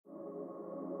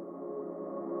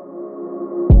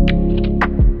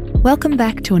Welcome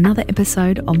back to another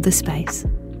episode of The Space,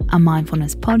 a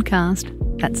mindfulness podcast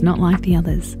that's not like the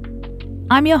others.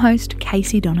 I'm your host,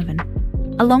 Casey Donovan.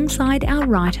 Alongside our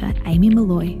writer, Amy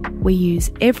Molloy, we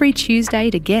use every Tuesday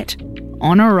to get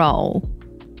on a roll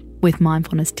with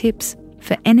mindfulness tips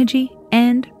for energy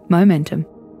and momentum.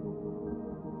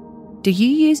 Do you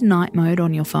use night mode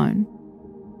on your phone?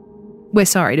 We're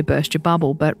sorry to burst your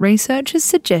bubble, but research has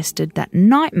suggested that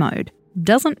night mode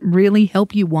doesn't really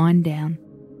help you wind down.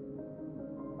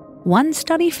 One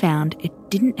study found it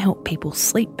didn't help people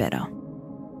sleep better.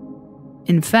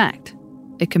 In fact,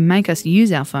 it can make us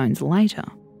use our phones later.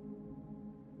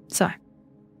 So,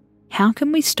 how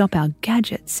can we stop our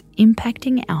gadgets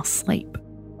impacting our sleep?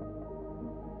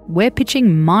 We're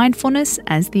pitching mindfulness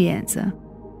as the answer.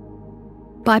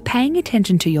 By paying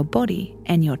attention to your body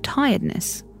and your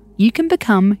tiredness, you can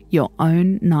become your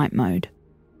own night mode.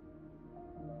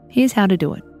 Here's how to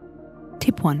do it.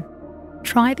 Tip 1.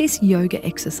 Try this yoga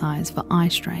exercise for eye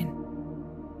strain.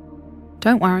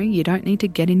 Don't worry, you don't need to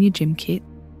get in your gym kit.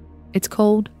 It's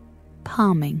called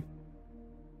palming.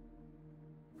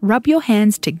 Rub your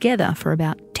hands together for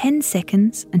about 10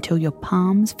 seconds until your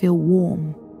palms feel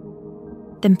warm.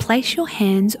 Then place your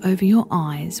hands over your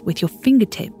eyes with your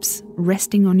fingertips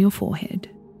resting on your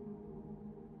forehead.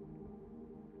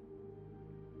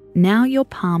 Now you're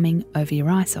palming over your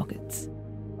eye sockets.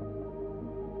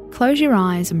 Close your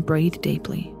eyes and breathe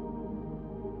deeply.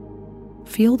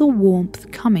 Feel the warmth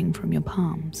coming from your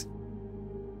palms.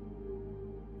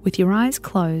 With your eyes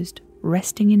closed,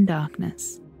 resting in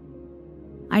darkness.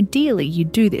 Ideally, you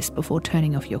do this before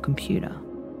turning off your computer.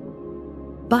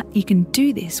 But you can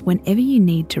do this whenever you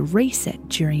need to reset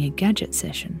during a gadget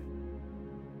session.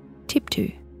 Tip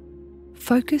 2.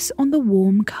 Focus on the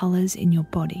warm colours in your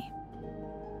body.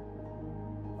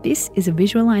 This is a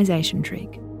visualization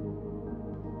trick.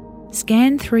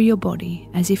 Scan through your body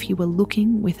as if you were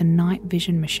looking with a night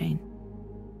vision machine.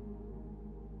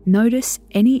 Notice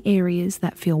any areas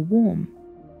that feel warm,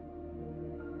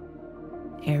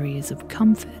 areas of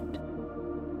comfort,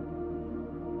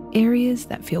 areas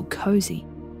that feel cozy.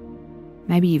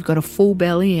 Maybe you've got a full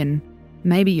belly and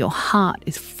maybe your heart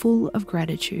is full of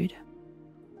gratitude.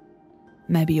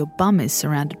 Maybe your bum is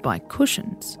surrounded by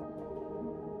cushions.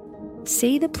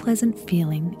 See the pleasant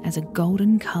feeling as a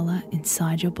golden colour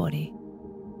inside your body.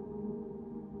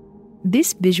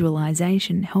 This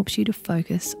visualization helps you to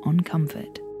focus on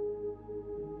comfort.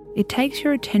 It takes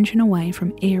your attention away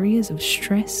from areas of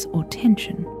stress or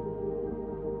tension.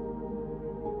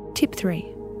 Tip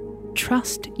 3.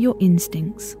 Trust your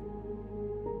instincts.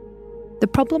 The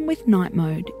problem with night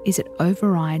mode is it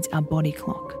overrides our body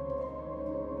clock.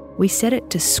 We set it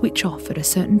to switch off at a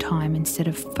certain time instead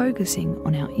of focusing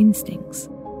on our instincts.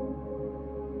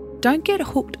 Don't get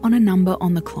hooked on a number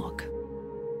on the clock.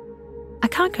 I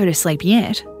can't go to sleep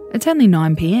yet. It's only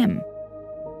 9 p.m.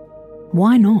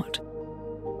 Why not?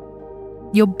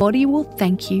 Your body will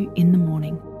thank you in the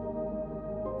morning.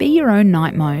 Be your own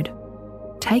night mode.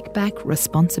 Take back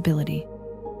responsibility.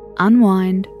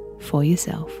 Unwind for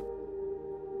yourself.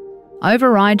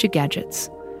 Override your gadgets.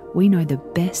 We know the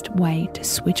best way to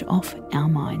switch off our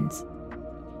minds.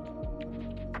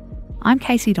 I'm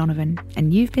Casey Donovan,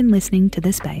 and you've been listening to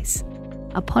The Space,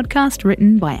 a podcast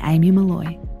written by Amy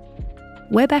Molloy.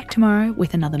 We're back tomorrow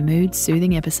with another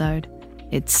mood-soothing episode.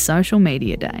 It's social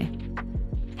media day.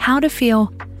 How to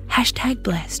feel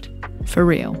 #blessed. For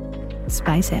real.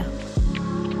 Space out.